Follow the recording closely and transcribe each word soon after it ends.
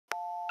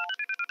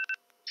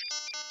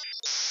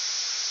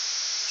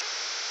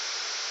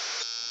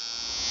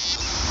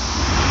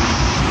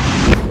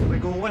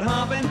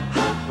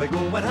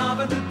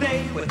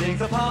Things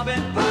are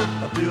poppin',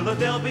 pop, the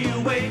Philadelphia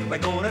way. We're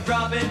gonna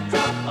drop it,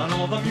 drop on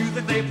all the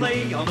music they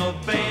play on the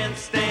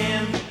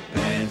bandstand.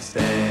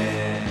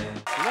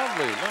 Bandstand.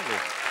 Lovely, lovely.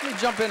 Let me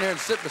jump in here and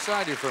sit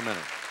beside you for a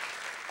minute.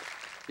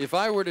 If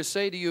I were to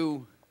say to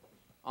you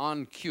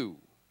on cue,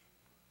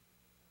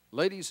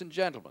 ladies and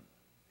gentlemen,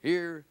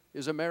 here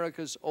is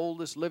America's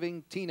oldest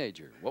living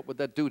teenager, what would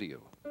that do to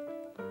you?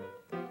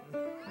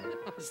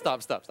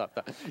 Stop.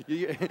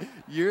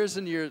 Years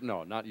and years,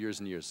 no, not years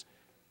and years.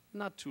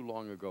 Not too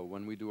long ago,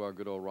 when we do our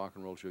good old rock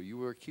and roll show, you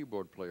were a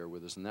keyboard player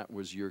with us, and that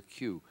was your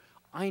cue.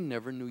 I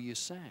never knew you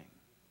sang.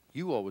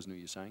 You always knew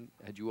you sang.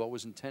 Had you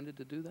always intended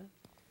to do that?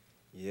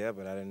 Yeah,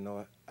 but I didn't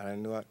know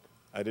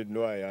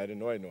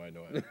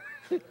it.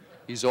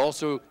 He's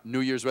also New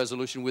Year's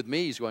resolution with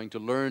me. He's going to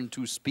learn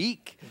to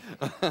speak.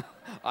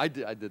 I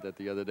did that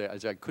the other day.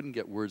 I couldn't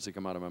get words to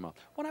come out of my mouth.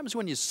 What happens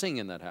when you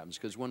sing and that happens?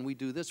 Because when we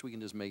do this, we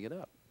can just make it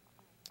up.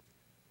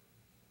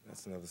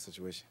 That's another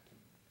situation.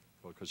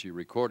 Well, because you're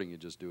recording, you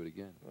just do it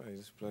again. Well, you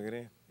just plug it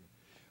in.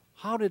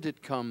 How did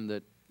it come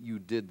that you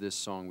did this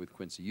song with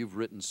Quincy? You've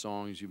written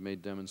songs, you've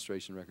made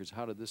demonstration records.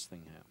 How did this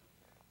thing happen?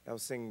 I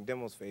was singing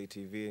demos for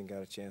ATV and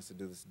got a chance to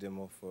do this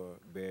demo for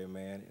Barry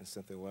Mann and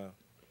Cynthia Weil.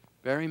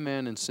 Barry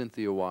Mann and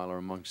Cynthia Weil are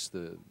amongst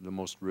the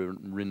most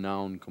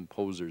renowned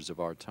composers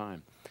of our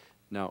time.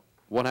 Now,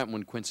 what happened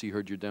when Quincy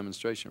heard your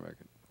demonstration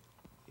record?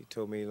 He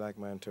told me he liked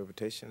my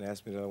interpretation and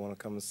asked me that I want to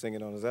come and sing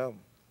it on his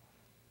album.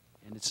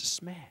 And it's a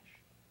smash.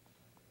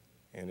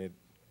 And it...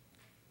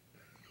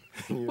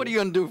 What are you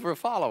going to do for a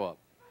follow-up?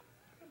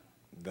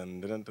 Dun,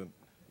 dun, dun, dun.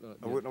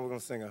 We're going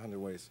to sing 100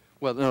 Ways.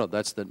 Well, no,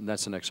 that's the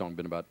next song.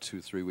 Been about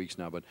 2-3 weeks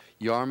now. But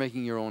you are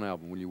making your own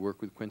album. Will you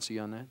work with Quincy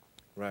on that?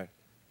 Right.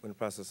 We're in the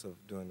process of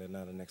doing that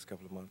now the next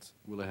couple of months.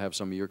 Will it have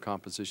some of your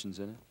compositions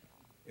in it?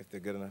 If they're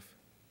good enough.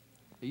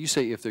 You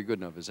say if they're good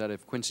enough. Is that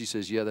if Quincy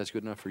says, yeah, that's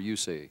good enough, or you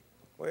say?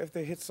 Well, if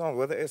they hit songs,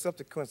 well, it's up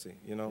to Quincy,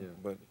 you know. Yeah.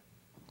 But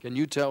can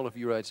you tell if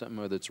you write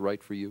something that's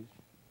right for you?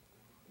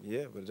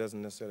 Yeah, but it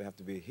doesn't necessarily have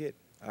to be a hit.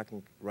 I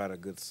can write a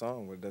good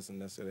song, but it doesn't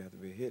necessarily have to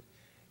be a hit.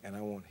 And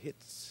I want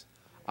hits.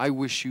 I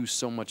wish you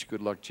so much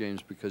good luck,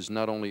 James, because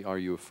not only are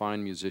you a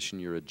fine musician,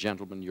 you're a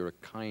gentleman, you're a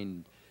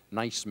kind,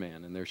 nice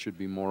man, and there should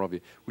be more of you.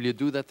 Will you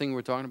do that thing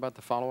we're talking about,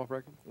 the follow-up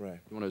record? Right.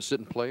 You want to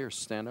sit and play or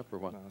stand up or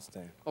what? No, I'll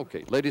stand.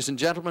 Okay, ladies and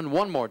gentlemen,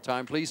 one more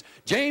time, please.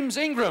 James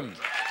Ingram.